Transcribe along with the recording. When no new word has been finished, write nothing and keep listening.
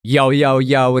Yo, yo,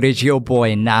 yo, it is your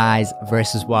boy Nayzel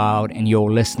versus Wild, and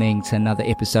you're listening to another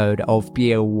episode of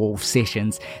Beowulf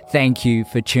Sessions. Thank you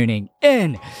for tuning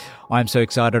in. I'm so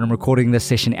excited. I'm recording this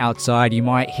session outside. You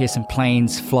might hear some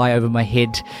planes fly over my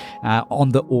head on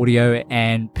the audio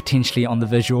and potentially on the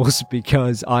visuals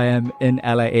because I am in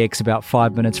LAX, about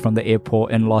 5 minutes from the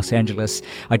airport in Los Angeles.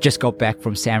 I just got back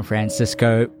from San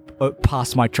Francisco,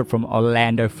 past my trip from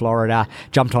Orlando, Florida,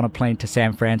 jumped on a plane to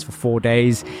San Fran for 4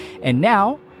 days, and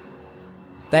now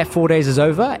that 4 days is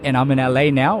over and I'm in LA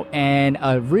now, and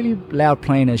a really loud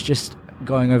plane is just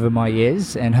going over my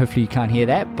ears, and hopefully you can't hear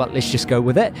that, but let's just go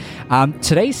with it.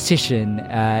 Today's session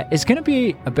is going to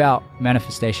be about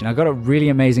manifestation. I've got a really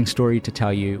amazing story to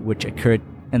tell you which occurred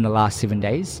in the last 7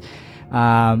 days.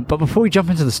 But before we jump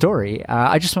into the story,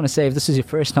 I just want to say, if this is your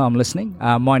first time listening,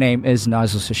 my name is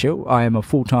Nayzel Sushil. I am a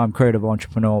full-time creative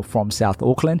entrepreneur from South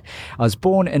Auckland. I was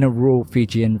born in a rural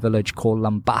Fijian village called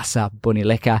Lambasa,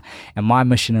 Bunileka, and my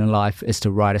mission in life is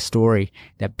to write a story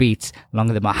that beats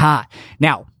longer than my heart.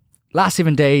 Now, last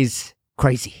 7 days,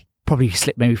 crazy. Probably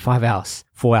slept maybe 5 hours,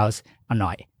 4 hours a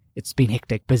night. It's been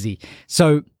hectic, busy.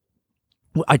 So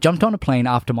I jumped on a plane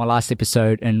after my last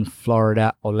episode in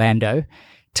Florida, Orlando,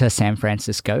 to San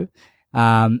Francisco.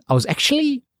 I was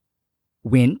actually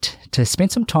went to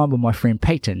spend some time with my friend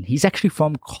Peyton. He's actually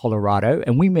from Colorado,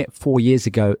 and we met 4 years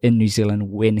ago in New Zealand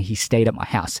when he stayed at my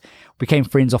house. Became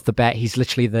friends off the bat. He's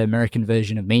literally the American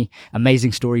version of me.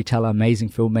 Amazing storyteller, amazing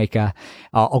filmmaker.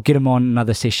 I'll get him on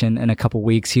another session in a couple of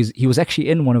weeks. He was actually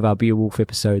in one of our Beowulf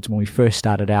episodes when we first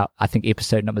started out. I think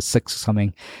episode number 6 or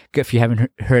something. If you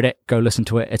haven't heard it, go listen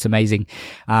to it. It's amazing.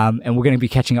 And we're going to be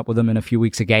catching up with him in a few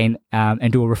weeks again,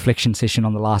 and do a reflection session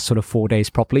on the last sort of 4 days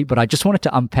properly. But I just wanted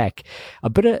to unpack a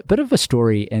bit of a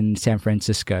story in San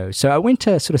Francisco. So I went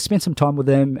to sort of spend some time with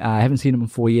him. I haven't seen him in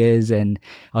 4 years, and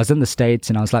I was in the States,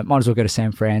 and I was like, might as well go to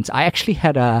San Fran. I actually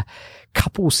had a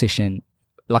couple session,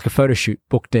 like a photo shoot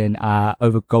booked in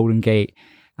over Golden Gate,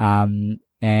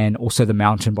 and also the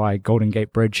mountain by Golden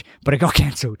Gate Bridge, but it got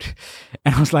cancelled.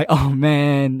 And I was like, oh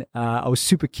man, I was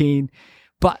super keen,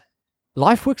 but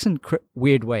life works in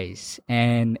weird ways,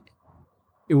 and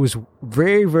it was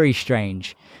very, very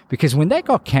strange because when that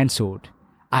got cancelled,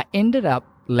 I ended up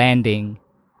landing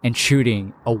and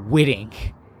shooting a wedding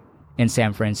in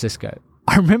San Francisco.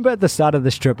 I remember at the start of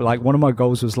this trip, like, one of my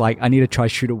goals was like, I need to try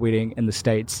shoot a wedding in the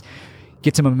States,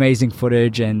 get some amazing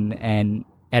footage and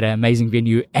at an amazing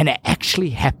venue. And it actually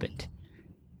happened.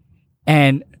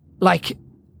 And like,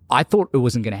 I thought it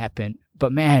wasn't going to happen,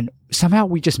 but man, somehow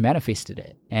we just manifested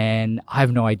it. And I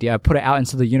have no idea. I put it out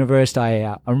into the universe.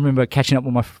 I remember catching up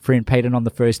with my friend Peyton on the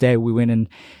first day. We went and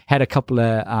had a couple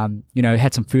of,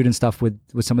 had some food and stuff with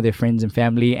some of their friends and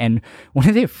family. And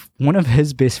one of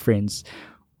his best friends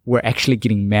were actually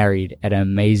getting married at an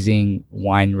amazing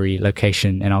winery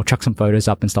location. And I'll chuck some photos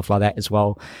up and stuff like that as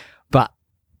well. But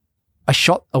I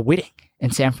shot a wedding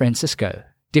in San Francisco.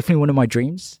 Definitely one of my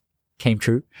dreams came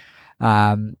true.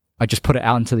 I just put it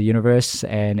out into the universe,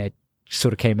 and it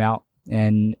sort of came out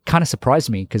and kind of surprised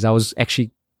me because I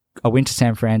went to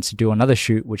San Fran to do another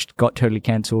shoot, which got totally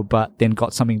cancelled, but then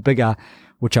got something bigger,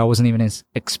 which I wasn't even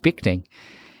expecting.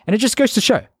 And it just goes to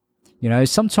show,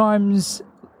 sometimes,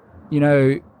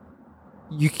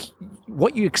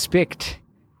 what you expect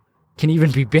can even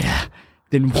be better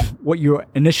than what you're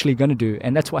initially going to do.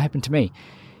 And that's what happened to me.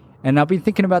 And I've been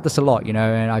thinking about this a lot, and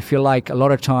I feel like a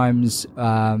lot of times,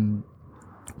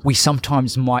 we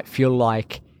sometimes might feel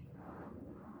like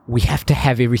we have to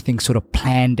have everything sort of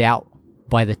planned out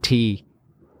by the T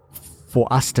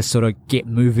for us to sort of get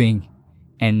moving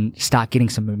and start getting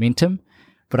some momentum.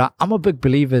 But I'm a big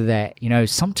believer that,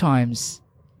 sometimes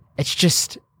it's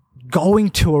just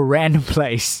going to a random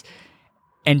place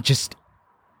and just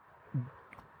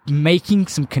making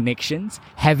some connections,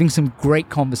 having some great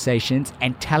conversations,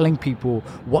 and telling people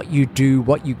what you do,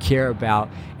 what you care about,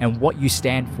 and what you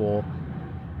stand for.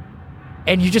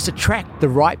 And you just attract the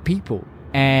right people.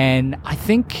 And I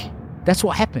think that's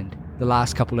what happened the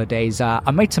last couple of days. I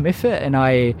made some effort, and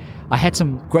I had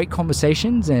some great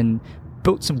conversations and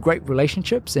built some great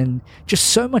relationships, and just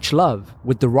so much love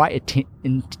with the right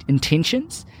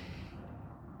intentions.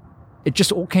 It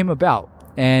just all came about.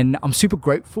 And I'm super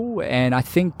grateful. And I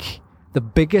think the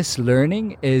biggest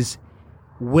learning is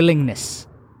willingness.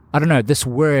 I don't know, this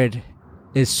word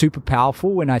is super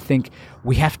powerful. And I think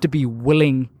we have to be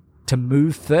willing to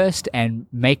move first and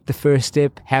make the first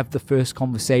step, have the first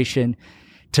conversation,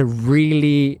 to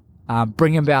really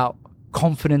bring about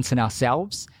confidence in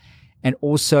ourselves, and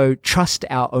also trust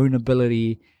our own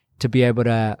ability to be able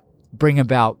to bring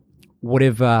about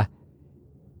whatever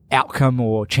outcome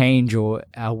or change or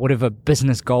whatever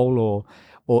business goal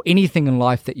or anything in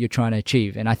life that you're trying to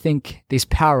achieve. And I think there's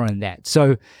power in that.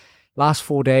 So last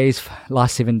 4 days,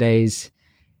 last 7 days,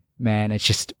 man, it's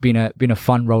just been a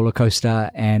fun roller coaster,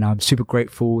 and I'm super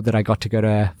grateful that I got to go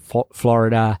to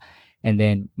Florida, and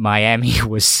then Miami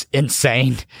was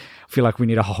insane. I feel like we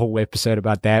need a whole episode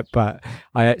about that, but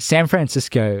San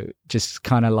Francisco, just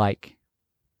kind of like,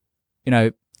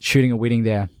 shooting a wedding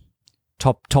there,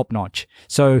 top notch.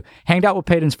 So hanged out with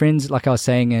Peyton's friends, like I was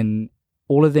saying, and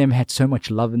all of them had so much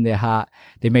love in their heart.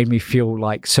 They made me feel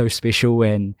like so special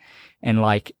and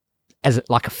like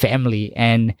like a family.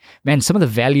 And man, some of the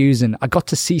values, and I got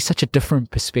to see such a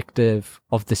different perspective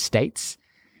of the States,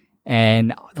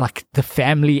 and like the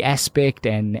family aspect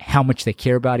and how much they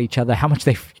care about each other, how much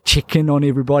they check in on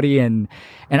everybody. And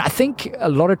I think a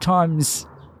lot of times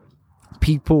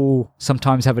people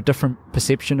sometimes have a different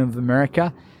perception of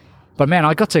America, but man,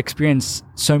 I got to experience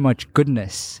so much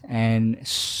goodness and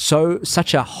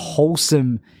such a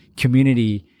wholesome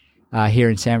community here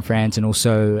in San Fran, and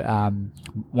also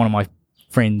one of my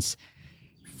friend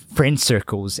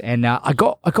circles. And I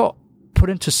got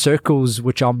put into circles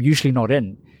which I'm usually not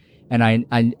in, and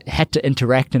I had to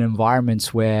interact in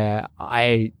environments where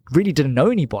I really didn't know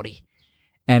anybody,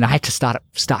 and I had to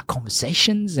start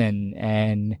conversations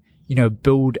and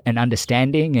build an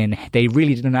understanding. And they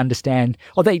really didn't understand,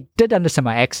 or they did understand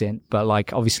my accent, but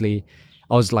like obviously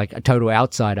I was like a total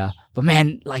outsider. But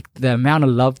man, like the amount of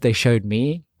love they showed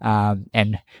me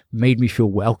and made me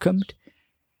feel welcomed,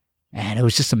 and it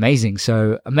was just amazing.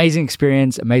 So amazing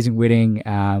experience, amazing wedding,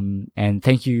 and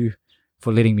thank you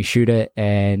for letting me shoot it,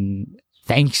 and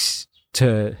thanks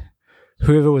to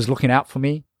whoever was looking out for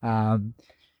me.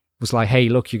 Was like, hey,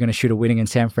 look, you're going to shoot a wedding in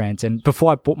San Fran. And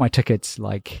before I bought my tickets,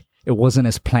 like, it wasn't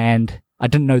as planned. I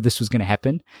didn't know this was going to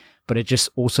happen, but it just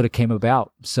all sort of came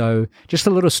about. So just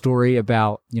a little story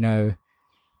about,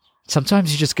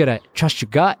 sometimes you just got to trust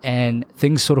your gut and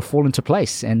things sort of fall into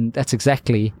place. And that's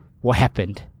exactly what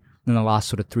happened in the last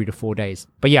sort of 3 to 4 days.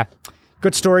 But yeah,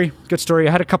 good story.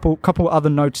 I had a couple other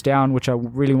notes down, which I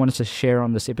really wanted to share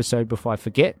on this episode before I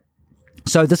forget.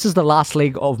 So this is the last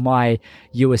leg of my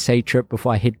USA trip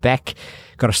before I head back.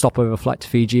 Got a stopover flight to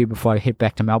Fiji before I head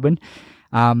back to Melbourne.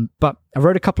 But I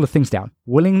wrote a couple of things down.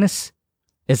 Willingness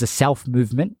is a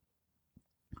self-movement,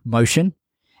 motion,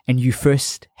 and you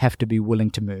first have to be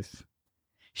willing to move.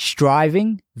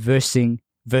 Striving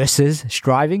versus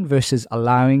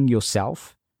allowing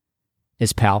yourself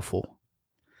is powerful.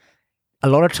 A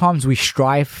lot of times we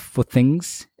strive for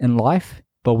things in life,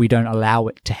 but we don't allow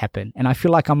it to happen. And I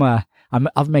feel like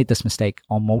I've made this mistake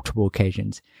on multiple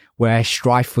occasions where I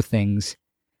strive for things,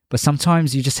 but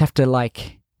sometimes you just have to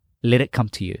like let it come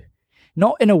to you.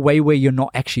 Not in a way where you're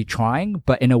not actually trying,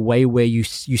 but in a way where you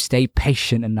stay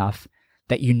patient enough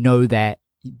that you know that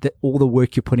all the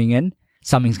work you're putting in,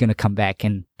 something's going to come back.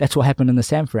 And that's what happened in the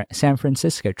San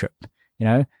Francisco trip.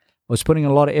 I was putting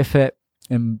a lot of effort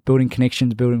in building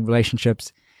connections, building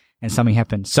relationships, and something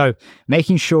happened. So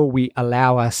making sure we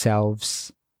allow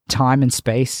ourselves time and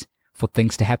space for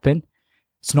things to happen.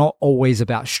 It's not always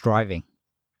about striving.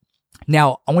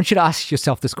 Now, I want you to ask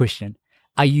yourself this question.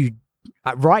 Are you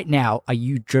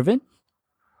driven,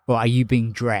 or are you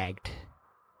being dragged?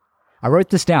 I wrote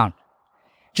this down.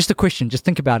 Just a question. Just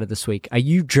think about it this week. Are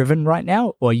you driven right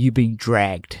now, or are you being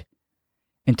dragged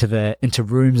into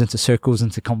rooms, into circles,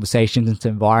 into conversations, into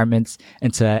environments,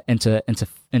 into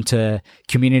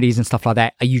communities and stuff like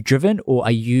that? Are you driven, or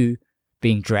are you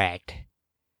being dragged?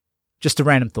 Just a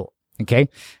random thought. Okay.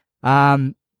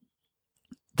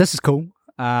 This is cool.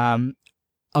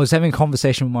 I was having a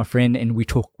conversation with my friend, and we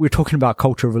were talking about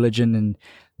culture, religion, and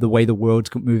the way the world's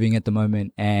moving at the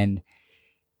moment. And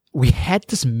we had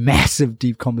this massive,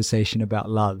 deep conversation about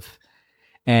love.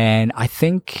 And I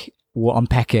think we'll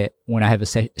unpack it when I have a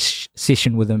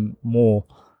session with him more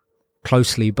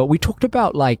closely. But we talked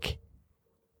about, like,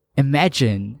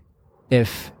 imagine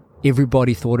if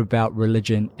everybody thought about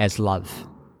religion as love.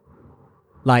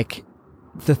 Like,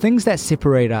 the things that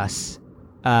separate us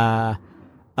are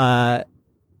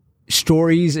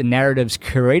stories and narratives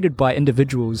created by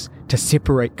individuals to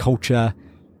separate culture,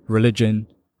 religion,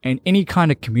 and any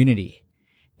kind of community.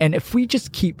 And if we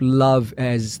just keep love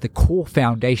as the core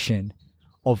foundation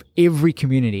of every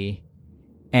community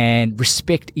and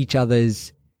respect each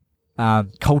other's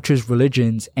cultures,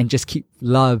 religions, and just keep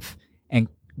love and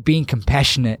being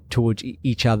compassionate towards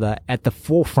each other at the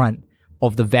forefront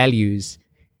of the values,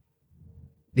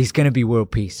 there's going to be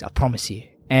world peace, I promise you.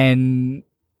 And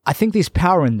I think there's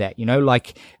power in that,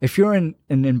 like if you're in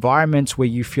environments where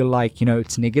you feel like,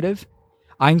 it's negative,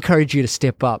 I encourage you to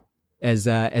step up as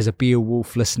a Be a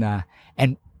Wolf listener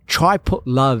and try put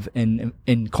love in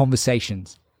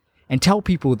conversations and tell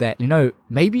people that,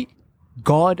 maybe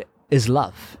God is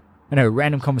love. I know,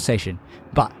 random conversation,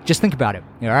 but just think about it,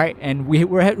 all right? And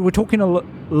we're talking a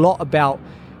lot about,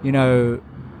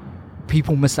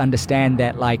 people misunderstand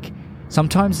that, like,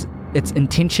 sometimes it's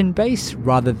intention based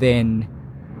rather than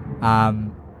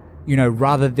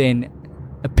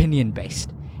opinion based.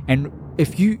 And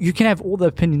if you can have all the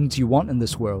opinions you want in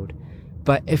this world,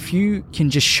 but if you can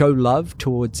just show love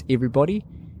towards everybody,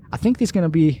 I think there's going to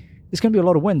be a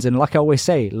lot of wins. And like I always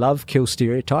say, love kills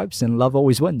stereotypes and love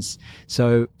always wins.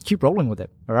 So keep rolling with it.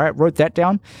 All right. Wrote that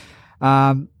down.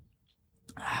 I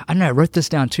don't know, I wrote this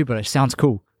down too, but it sounds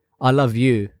cool. I love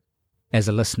you as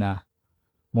a listener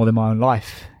more than my own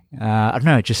life. I don't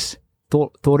know, just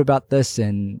thought about this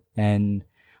and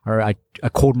I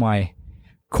called my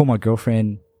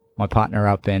girlfriend, my partner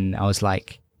up, and I was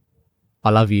like, I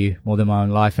love you more than my own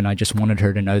life. And I just wanted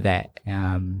her to know that.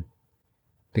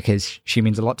 Because she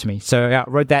means a lot to me. So I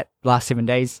wrote that last 7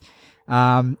 days.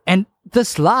 And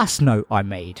this last note I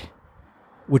made,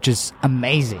 which is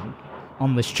amazing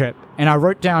on this trip, and I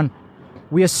wrote down,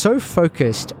 we are so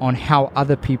focused on how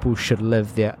other people should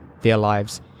live their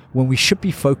lives when we should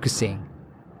be focusing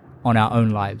on our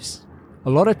own lives. A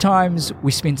lot of times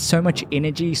we spend so much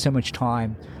energy, so much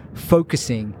time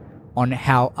focusing on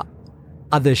how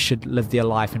others should live their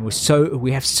life, and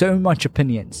we have so much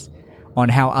opinions on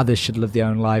how others should live their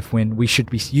own life, when we should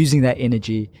be using that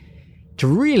energy to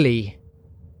really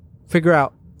figure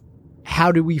out,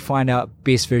 how do we find our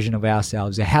best version of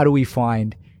ourselves? How do we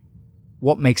find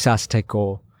what makes us tick?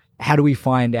 Or how do we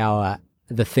find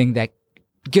the thing that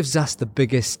gives us the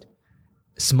biggest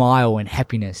smile and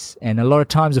happiness? And a lot of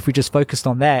times, if we just focused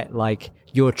on that, like,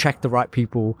 you attract the right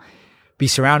people, be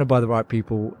surrounded by the right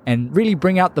people, and really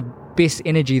bring out the best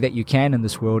energy that you can in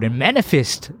this world, and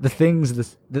manifest the things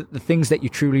that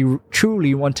you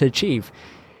truly want to achieve.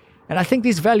 And I think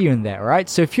there's value in that, right?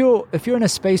 So if you're in a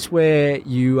space where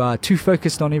you are too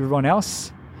focused on everyone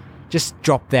else, just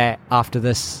drop that after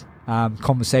this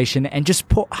conversation, and just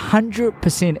put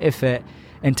 100% effort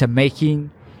into making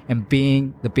and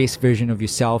being the best version of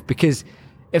yourself. Because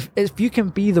if you can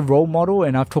be the role model,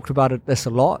 and I've talked about this a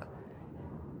lot,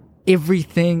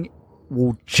 everything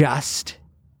will just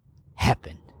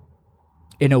happen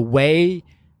in a way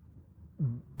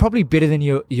probably better than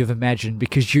you've imagined,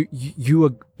 because you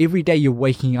are, every day you're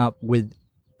waking up with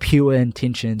pure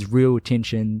intentions, real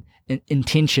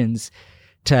intentions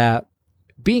to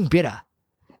being better.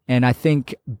 And I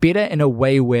think better in a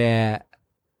way where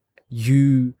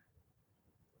you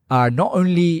are not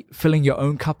only filling your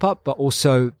own cup up, but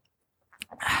also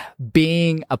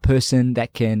being a person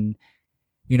that can,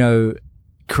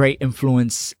 create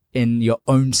influence in your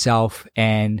own self,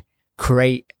 and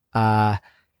create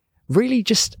really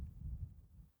just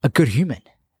a good human.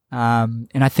 And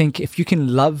I think if you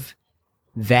can love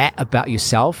that about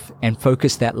yourself and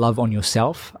focus that love on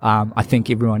yourself, I think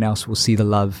everyone else will see the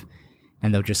love,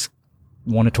 and they'll just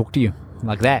want to talk to you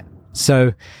like that.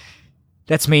 So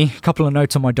that's me. A couple of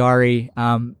notes on my diary.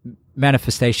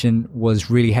 Manifestation was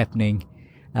really happening.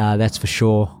 That's for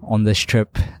sure on this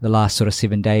trip, the last sort of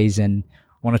 7 days, and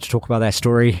wanted to talk about that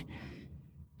story.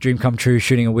 Dream come true,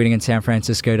 shooting a wedding in San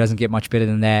Francisco. Doesn't get much better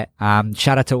than that.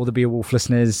 Shout out to all the Beowulf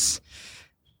listeners.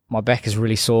 My back is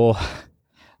really sore.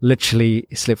 Literally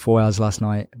slept 4 hours last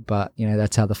night, but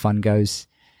that's how the fun goes.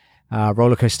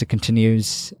 Roller coaster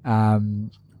continues.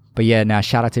 But yeah, now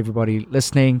shout out to everybody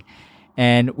listening.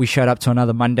 And we showed up to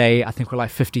another Monday. I think we're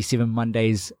like 57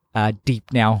 Mondays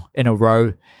deep now in a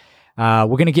row. We're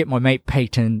going to get my mate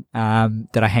Peyton,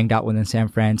 that I hanged out with in San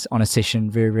Francisco, on a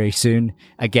session very, very soon.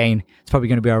 Again, it's probably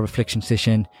going to be our reflection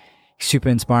session. Super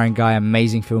inspiring guy,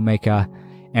 amazing filmmaker.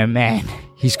 And man,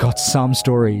 he's got some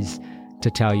stories to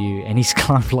tell you. And he's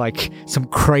climbed like some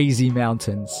crazy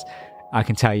mountains, I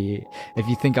can tell you. If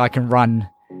you think I can run,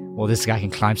 well, this guy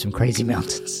can climb some crazy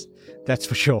mountains. That's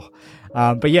for sure.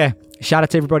 But yeah, shout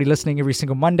out to everybody listening every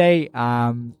single Monday.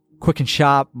 Quick and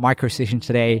sharp micro session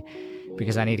today,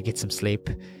 because I need to get some sleep.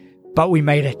 But we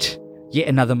made it. Yet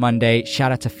another Monday.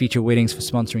 Shout out to Feature Weddings for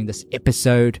sponsoring this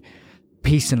episode.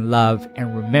 Peace and love.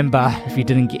 And remember, if you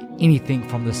didn't get anything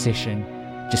from this session,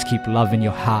 just keep love in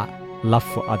your heart, love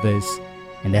for others,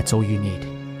 and that's all you need.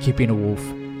 Keep being a wolf.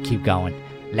 Keep going.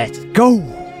 Let's go.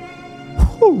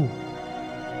 Woo.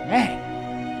 Man.